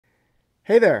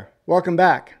Hey there, welcome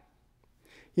back.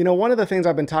 One of the things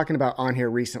I've been talking about on here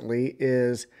recently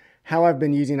is how I've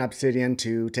been using Obsidian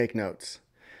to take notes,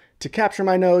 to capture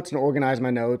my notes and organize my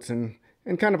notes and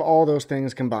kind of all those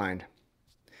things combined.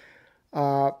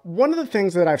 One of the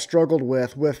things that I've struggled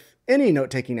with any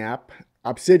note-taking app,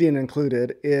 Obsidian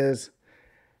included, is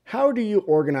how do you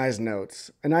organize notes?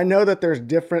 And I know that there's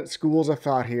different schools of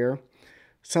thought here.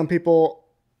 Some people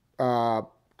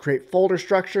create folder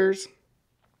structures,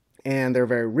 and they're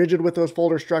very rigid with those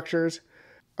folder structures.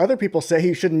 Other people say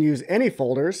you shouldn't use any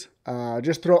folders.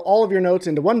 Just throw all of your notes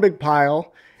into one big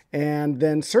pile and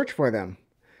then search for them.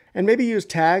 And maybe use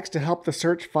tags to help the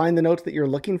search find the notes that you're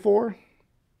looking for.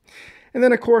 And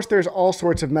then, of course, there's all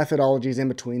sorts of methodologies in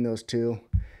between those two.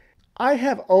 I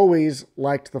have always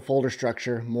liked the folder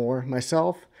structure more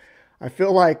myself. I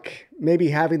feel like maybe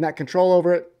having that control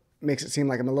over it makes it seem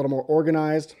like I'm a little more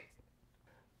organized.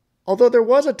 Although there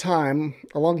was a time,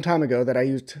 a long time ago, that I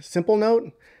used Simple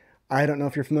Note. I don't know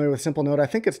if you're familiar with Simple Note. I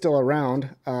think it's still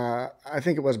around. I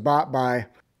think it was bought by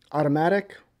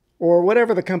Automatic or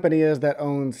whatever the company is that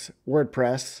owns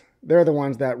WordPress. They're the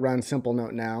ones that run Simple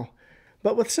Note now.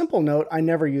 But with Simple Note, I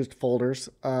never used folders.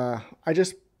 I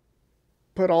just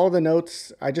put all the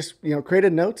notes, I just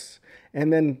created notes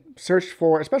and then searched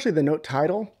for, especially the note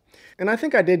title. And I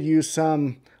think I did use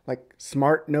some like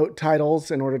smart note titles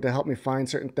in order to help me find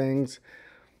certain things.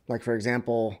 Like, for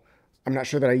example, I'm not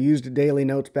sure that I used daily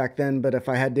notes back then, but if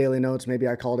I had daily notes, maybe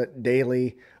I called it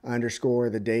daily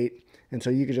underscore the date. And so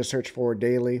you could just search for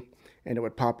daily and it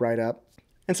would pop right up.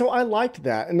 And so I liked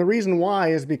that. And the reason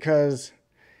why is because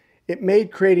it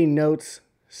made creating notes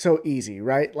so easy,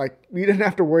 right? Like you didn't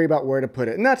have to worry about where to put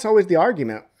it. And that's always the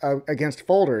argument against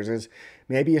folders is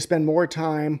maybe you spend more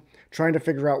time trying to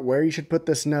figure out where you should put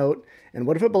this note. And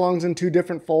what if it belongs in two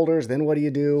different folders? Then what do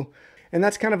you do? And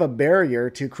that's kind of a barrier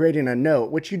to creating a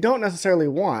note, which you don't necessarily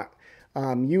want.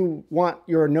 You want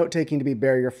your note-taking to be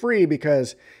barrier-free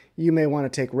because you may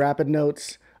want to take rapid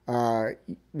notes.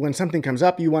 When something comes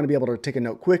up, you want to be able to take a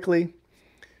note quickly.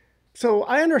 So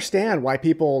I understand why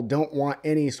people don't want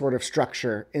any sort of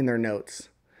structure in their notes.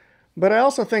 But I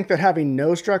also think that having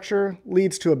no structure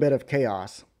leads to a bit of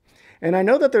chaos. And I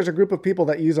know that there's a group of people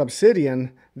that use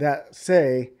Obsidian that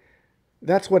say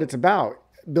that's what it's about,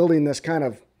 building this kind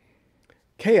of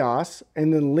chaos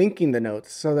and then linking the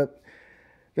notes so that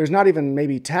there's not even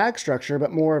maybe tag structure,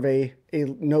 but more of a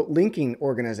note linking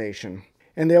organization.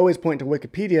 And they always point to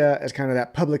Wikipedia as kind of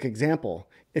that public example.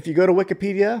 If you go to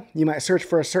Wikipedia, you might search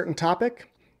for a certain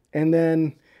topic, and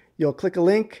then you'll click a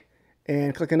link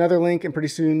and click another link, and pretty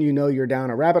soon you know you're down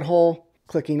a rabbit hole,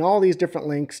 clicking all these different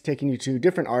links, taking you to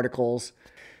different articles.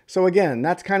 So again,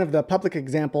 that's kind of the public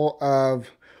example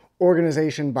of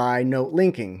organization by note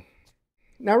linking.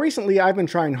 Now recently I've been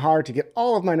trying hard to get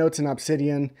all of my notes in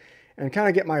Obsidian and kind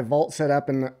of get my vault set up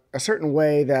in a certain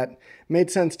way that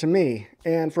made sense to me.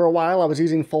 And for a while I was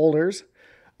using folders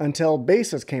until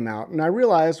Bases came out. And I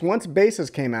realized once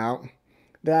Bases came out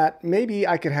that maybe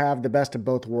I could have the best of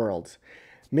both worlds.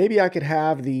 Maybe I could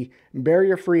have the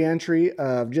barrier-free entry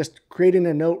of just creating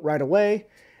a note right away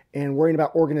and worrying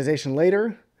about organization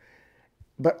later.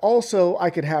 But also I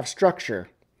could have structure.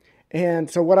 And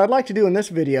so what I'd like to do in this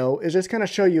video is just kind of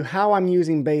show you how I'm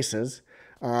using Bases,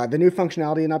 the new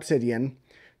functionality in Obsidian,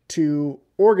 to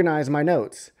organize my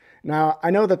notes. Now,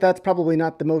 I know that that's probably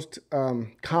not the most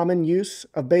common use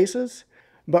of Bases,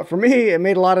 but for me, it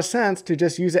made a lot of sense to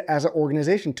just use it as an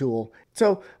organization tool.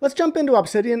 So let's jump into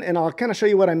Obsidian and I'll kind of show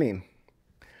you what I mean.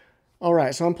 All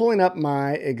right, so I'm pulling up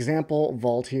my example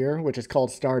vault here, which is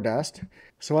called Stardust.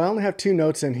 So I only have two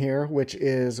notes in here, which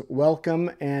is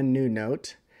welcome and new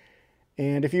note.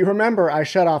 And if you remember, I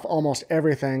shut off almost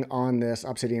everything on this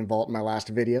Obsidian Vault in my last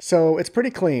video. So it's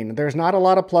pretty clean. There's not a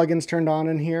lot of plugins turned on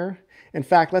in here. In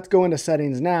fact, let's go into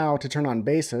settings now to turn on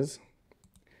Bases.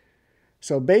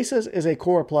 So Bases is a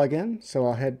core plugin. So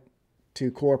I'll head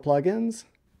to core plugins.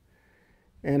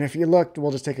 And if you looked,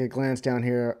 we'll just take a glance down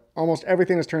here. Almost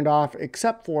everything is turned off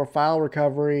except for file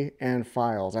recovery and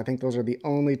files. I think those are the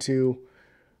only two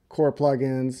core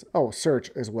plugins. Oh,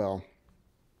 search as well.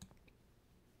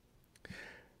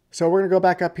 So we're going to go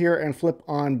back up here and flip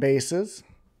on Bases.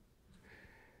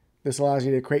 This allows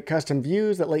you to create custom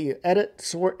views that let you edit,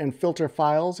 sort, and filter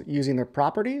files using their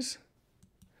properties.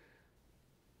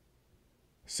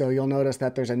 So you'll notice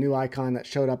that there's a new icon that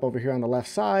showed up over here on the left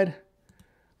side.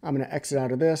 I'm going to exit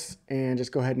out of this and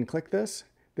just go ahead and click this.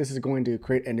 This is going to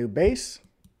create a new base,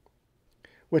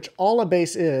 which all a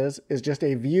base is just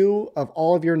a view of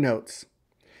all of your notes.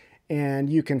 And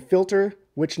you can filter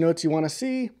which notes you want to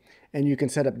see, and you can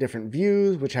set up different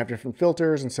views, which have different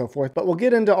filters and so forth, but we'll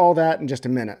get into all that in just a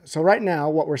minute. So right now,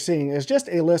 what we're seeing is just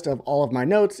a list of all of my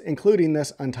notes, including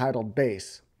this untitled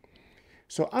base.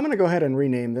 So I'm going to go ahead and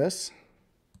rename this.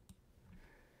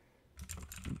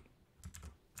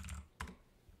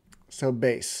 So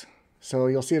base. So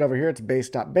you'll see it over here, it's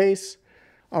base.base.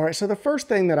 All right, so the first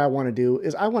thing that I want to do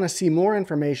is I want to see more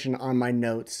information on my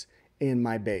notes in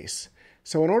my base.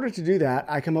 So in order to do that,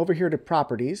 I come over here to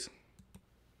Properties,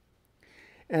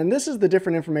 and this is the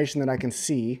different information that I can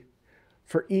see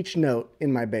for each note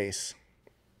in my base.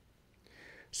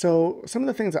 So some of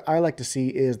the things that I like to see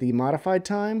is the modified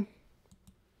time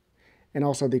and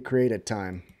also the created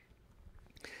time.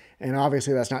 And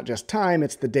obviously that's not just time,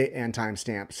 it's the date and time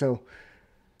stamp. So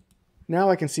now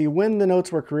I can see when the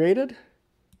notes were created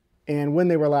and when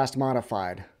they were last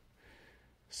modified.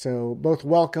 So both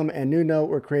welcome and new note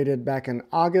were created back in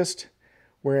August,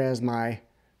 whereas my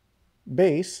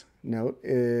base note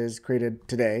is created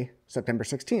today, September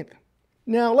 16th.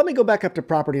 Now let me go back up to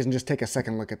properties and just take a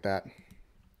second look at that.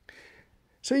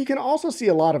 So you can also see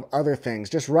a lot of other things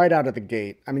just right out of the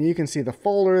gate. I mean, you can see the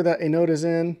folder that a note is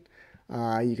in.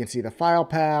 You can see the file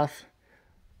path.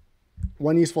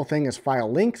 One useful thing is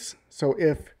file links. So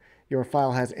if your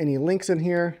file has any links in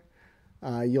here,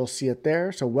 you'll see it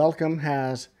there. So welcome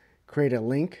has created a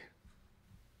link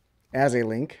as a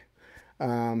link.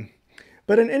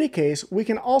 But in any case, we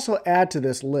can also add to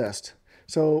this list.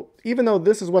 So even though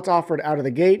this is what's offered out of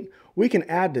the gate, we can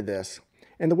add to this.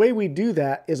 And the way we do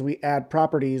that is we add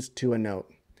properties to a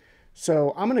note.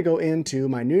 So I'm going to go into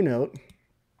my new note,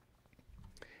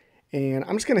 and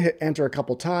I'm just going to hit enter a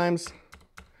couple times,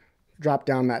 drop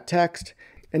down that text,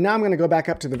 and now I'm going to go back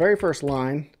up to the very first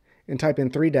line and type in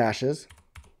 3 dashes,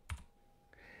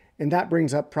 and that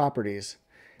brings up properties.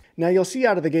 Now you'll see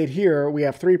out of the gate here we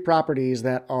have 3 properties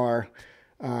that are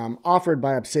offered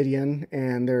by Obsidian,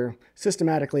 and they're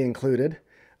systematically included.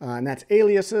 And that's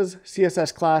aliases,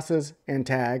 CSS classes, and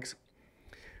tags.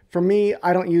 For me,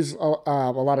 I don't use a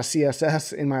lot of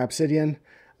CSS in my Obsidian.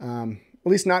 At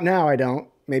least not now, I don't.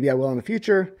 Maybe I will in the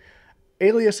future.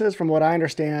 Aliases, from what I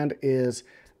understand, is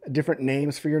different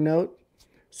names for your note.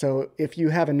 So if you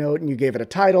have a note and you gave it a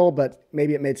title, but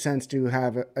maybe it made sense to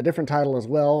have a different title as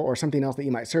well, or something else that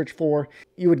you might search for,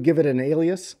 you would give it an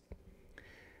alias.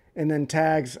 And then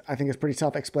tags, I think, is pretty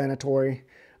self-explanatory.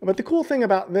 But the cool thing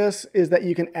about this is that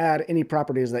you can add any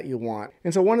properties that you want.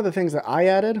 And so one of the things that I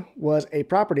added was a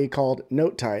property called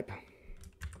note type.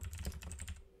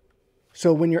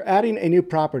 So when you're adding a new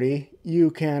property, you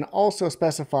can also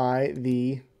specify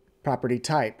the property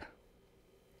type.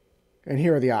 And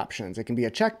here are the options. It can be a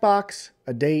checkbox,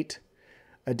 a date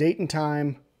and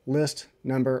time, list,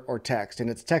 number, or text.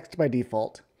 And it's text by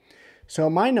default. So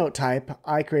my note type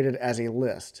I created as a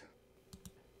list.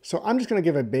 So I'm just going to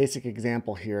give a basic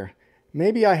example here.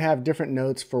 Maybe I have different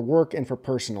notes for work and for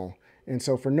personal. And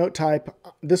so for note type,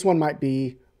 this one might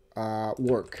be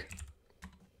work.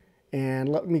 And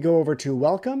let me go over to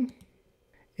welcome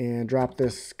and drop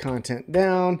this content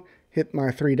down, hit my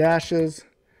 3 dashes.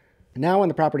 Now when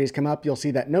the properties come up, you'll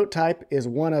see that note type is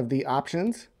one of the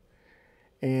options.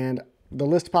 And the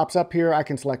list pops up here. I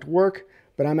can select work,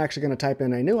 but I'm actually going to type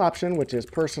in a new option, which is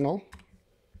personal.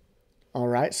 All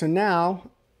right, so now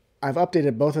I've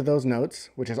updated both of those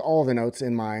notes, which is all the notes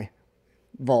in my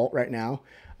vault right now.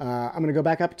 I'm going to go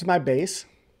back up to my base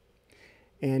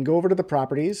and go over to the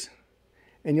properties.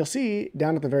 And you'll see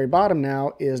down at the very bottom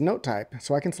now is note type.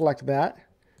 So I can select that.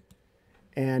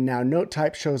 And now note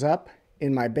type shows up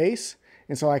in my base.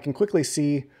 And so I can quickly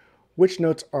see which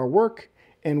notes are work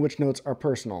and which notes are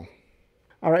personal.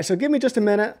 All right, so give me just a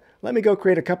minute. Let me go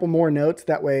create a couple more notes.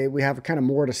 That way we have kind of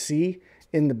more to see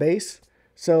in the base.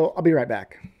 So I'll be right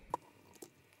back.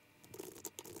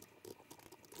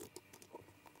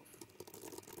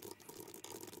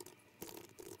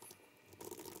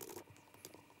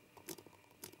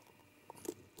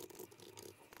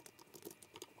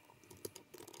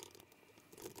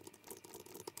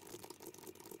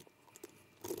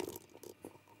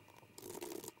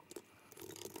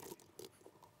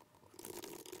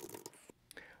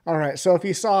 All right, so if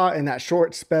you saw in that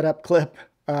short sped up clip,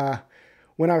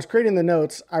 when I was creating the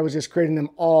notes, I was just creating them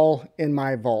all in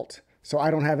my vault. So I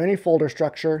don't have any folder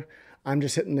structure. I'm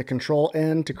just hitting the Control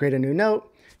N to create a new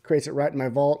note, creates it right in my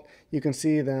vault. You can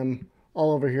see them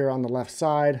all over here on the left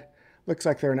side. Looks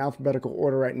like they're in alphabetical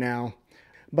order right now,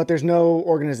 but there's no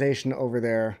organization over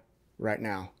there right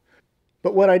now.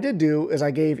 But what I did do is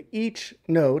I gave each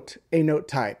note a note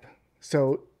type.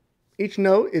 So each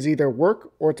note is either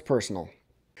work or it's personal.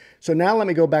 So now let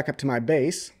me go back up to my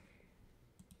base,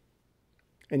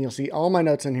 and you'll see all my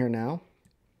notes in here now.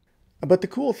 But the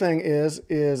cool thing is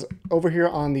over here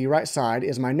on the right side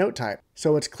is my note type.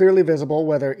 So it's clearly visible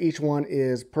whether each one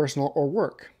is personal or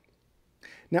work.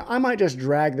 Now I might just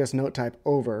drag this note type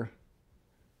over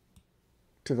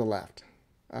to the left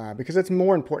because it's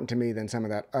more important to me than some of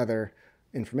that other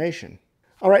information.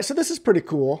 All right, so this is pretty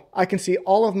cool. I can see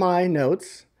all of my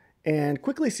notes and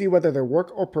quickly see whether they're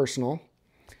work or personal.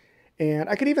 And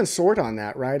I could even sort on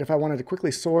that, right? If I wanted to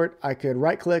quickly sort, I could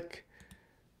right-click,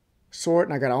 sort,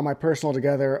 and I got all my personal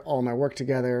together, all my work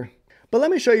together. But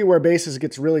let me show you where Basis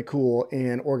gets really cool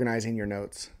in organizing your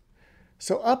notes.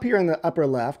 So up here in the upper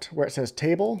left, where it says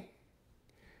Table,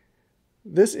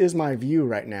 this is my view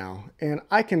right now. And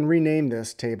I can rename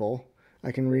this table.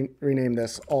 I can rename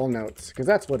this All Notes, because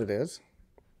that's what it is.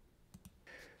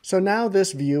 So now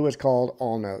this view is called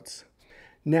All Notes.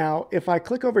 Now, if I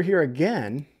click over here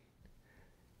again,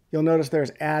 you'll notice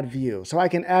there's Add View. So I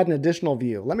can add an additional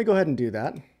view. Let me go ahead and do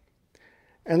that.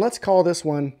 And let's call this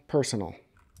one Personal.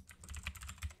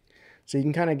 So you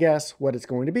can kind of guess what it's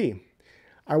going to be.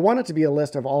 I want it to be a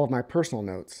list of all of my personal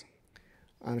notes.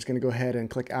 I'm just going to go ahead and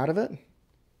click out of it.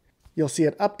 You'll see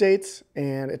it updates,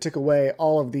 and it took away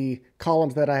all of the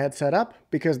columns that I had set up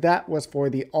because that was for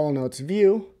the All Notes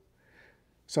view.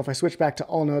 So if I switch back to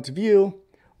All Notes view,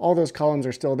 all those columns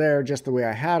are still there just the way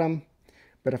I had them.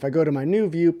 But if I go to my new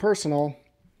view, Personal,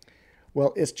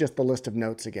 well, it's just the list of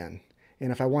notes again.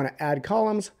 And if I want to add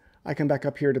columns, I come back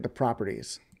up here to the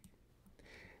properties.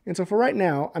 And so for right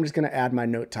now, I'm just going to add my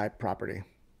note type property.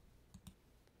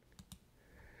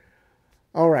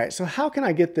 All right, so how can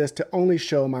I get this to only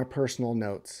show my personal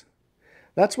notes?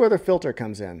 That's where the filter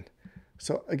comes in.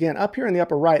 So again, up here in the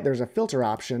upper right, there's a filter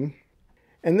option,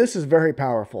 and this is very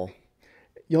powerful.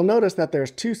 You'll notice that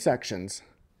there's two sections.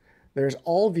 There's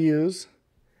All Views,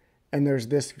 and there's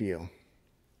this view.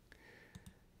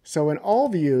 So in All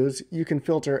Views, you can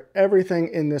filter everything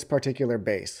in this particular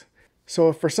base. So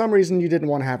if for some reason you didn't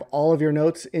want to have all of your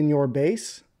notes in your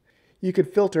base, you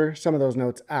could filter some of those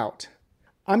notes out.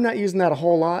 I'm not using that a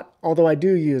whole lot, although I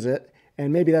do use it,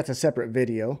 and maybe that's a separate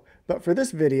video. But for this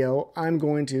video, I'm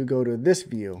going to go to this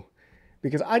view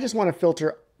because I just want to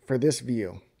filter for this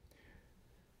view.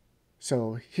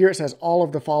 So here it says all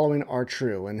of the following are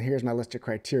true, and here's my list of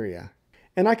criteria.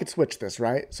 And I could switch this,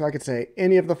 right? So I could say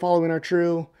any of the following are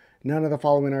true, none of the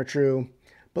following are true,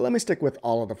 but let me stick with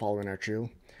all of the following are true.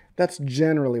 That's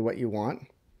generally what you want.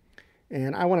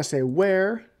 And I want to say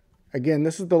where. Again,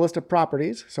 this is the list of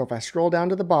properties. So if I scroll down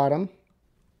to the bottom,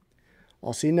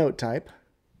 I'll see note type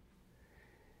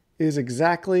is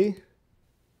exactly,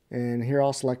 and here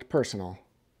I'll select personal.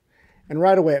 And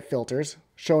right away it filters,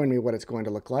 showing me what it's going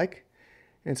to look like.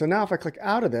 And so now if I click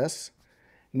out of this,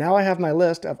 now I have my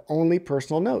list of only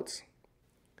personal notes.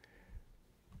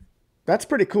 That's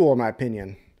pretty cool in my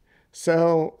opinion.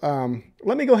 So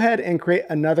let me go ahead and create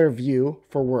another view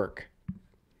for work.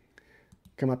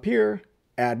 Come up here,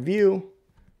 add view,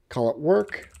 call it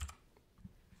work,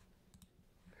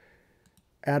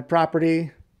 add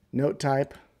property, note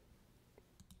type,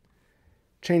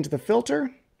 change the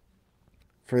filter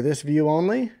for this view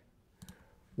only,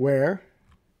 where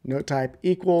note type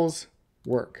equals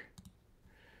work.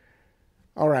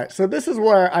 All right, so this is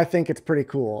where I think it's pretty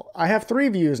cool. I have three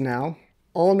views now,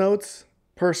 all notes,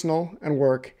 personal, and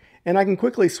work, and I can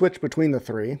quickly switch between the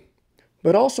three.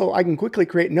 But also, I can quickly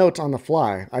create notes on the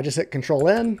fly. I just hit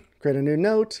Control-N, create a new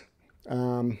note.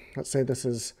 Let's say this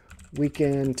is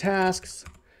weekend tasks.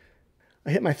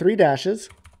 I hit my three dashes,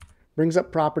 brings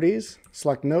up properties,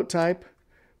 select note type,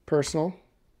 personal.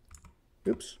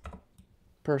 Oops,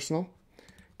 personal.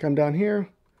 Come down here.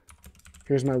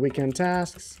 Here's my weekend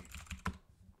tasks.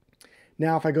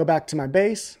 Now, if I go back to my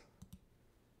base,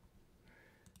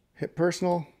 hit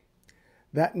personal,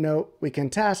 that note,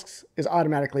 weekend tasks, is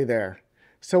automatically there.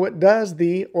 So it does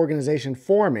the organization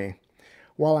for me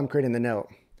while I'm creating the note.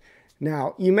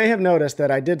 Now, you may have noticed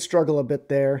that I did struggle a bit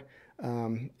there.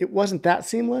 It wasn't that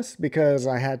seamless because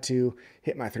I had to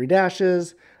hit my three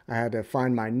dashes, I had to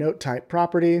find my note type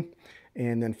property,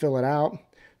 and then fill it out.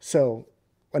 So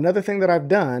another thing that I've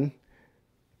done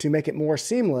to make it more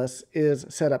seamless is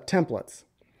set up templates.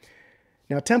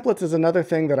 Now, templates is another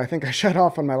thing that I think I shut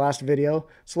off on my last video.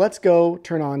 So let's go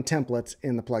turn on templates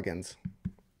in the plugins.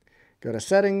 Go to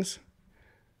Settings,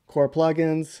 Core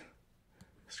Plugins,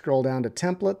 scroll down to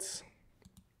Templates,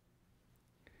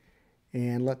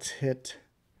 and let's hit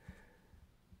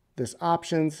this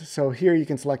Options. So here you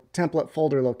can select Template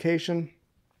Folder Location.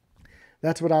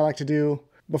 That's what I like to do.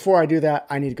 Before I do that,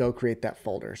 I need to go create that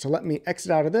folder. So let me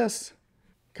exit out of this,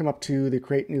 come up to the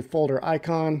Create New Folder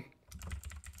icon,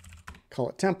 call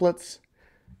it Templates,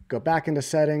 go back into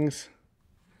Settings,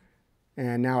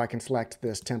 And now I can select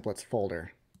this templates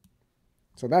folder.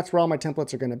 So that's where all my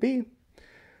templates are going to be.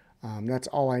 That's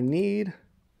all I need.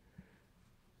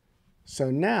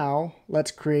 So now let's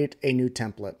create a new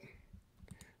template.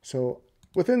 So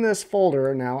within this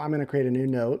folder now, I'm going to create a new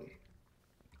note.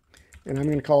 And I'm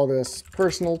going to call this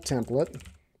personal template.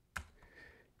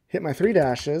 Hit my 3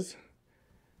 dashes.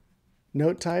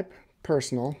 Note type,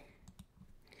 personal.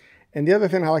 And the other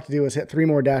thing I like to do is hit 3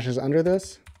 more dashes under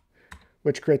this,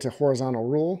 which creates a horizontal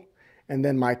rule. And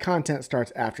then my content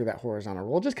starts after that horizontal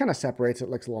rule. It just kind of separates it,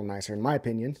 looks a little nicer in my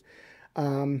opinion.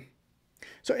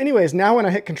 So anyways, now when I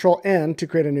hit Control-N to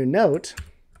create a new note,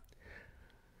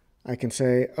 I can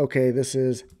say, okay, this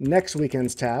is next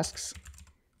weekend's tasks.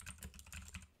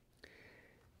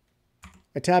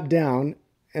 I tab down,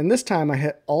 and this time I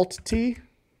hit Alt-T.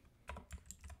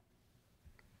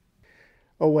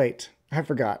 Oh wait, I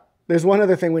forgot. There's one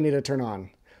other thing we need to turn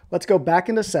on. Let's go back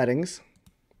into settings,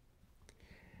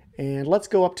 and let's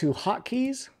go up to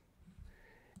hotkeys,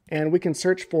 and we can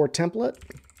search for template.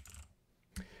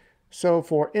 So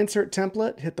for insert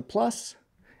template, hit the plus,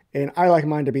 and I like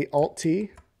mine to be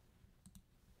Alt-T.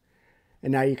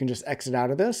 And now you can just exit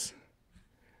out of this.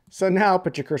 So now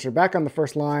put your cursor back on the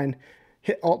first line,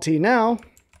 hit Alt-T now.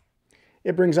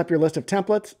 It brings up your list of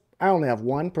templates. I only have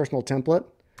one personal template.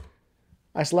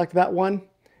 I select that one.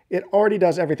 It already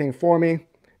does everything for me.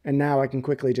 And now I can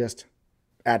quickly just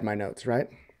add my notes, right?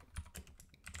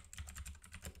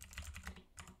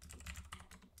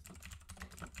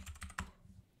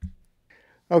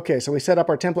 Okay, so we set up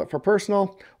our template for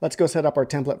personal. Let's go set up our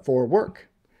template for work.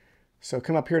 So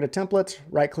come up here to templates,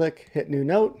 right click, hit new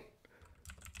note,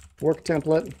 work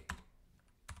template.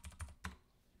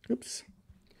 Oops.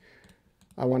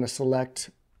 I want to select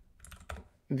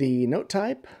the note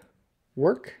type,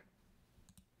 work.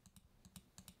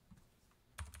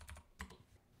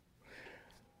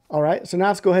 All right, so now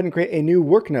let's go ahead and create a new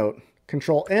work note.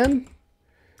 Control-N,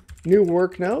 new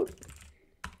work note,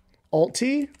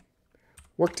 Alt-T,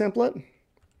 work template.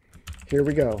 Here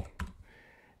we go.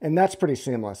 And that's pretty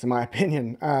seamless in my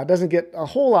opinion. It doesn't get a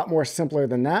whole lot more simpler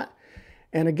than that.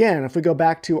 And again, if we go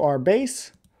back to our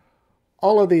base,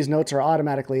 all of these notes are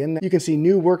automatically in there. You can see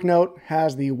new work note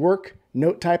has the work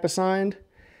note type assigned.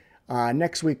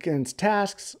 Next weekend's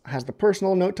tasks has the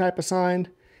personal note type assigned.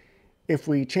 If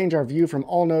we change our view from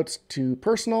all notes to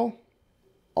personal,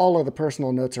 all of the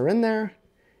personal notes are in there.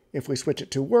 If we switch it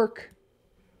to work,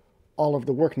 all of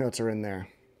the work notes are in there.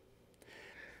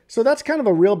 So that's kind of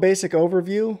a real basic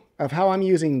overview of how I'm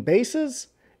using bases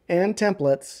and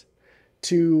templates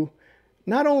to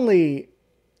not only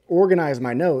organize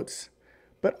my notes,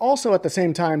 but also at the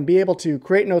same time be able to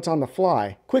create notes on the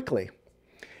fly quickly.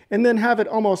 And then have it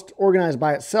almost organized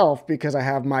by itself because I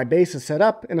have my bases set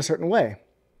up in a certain way.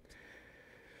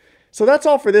 So that's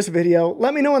all for this video.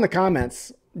 Let me know in the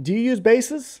comments, do you use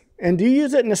bases? And do you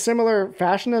use it in a similar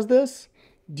fashion as this?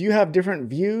 Do you have different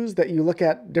views that you look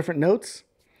at different notes?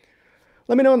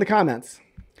 Let me know in the comments.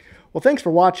 Well, thanks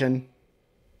for watching.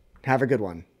 Have a good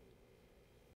one.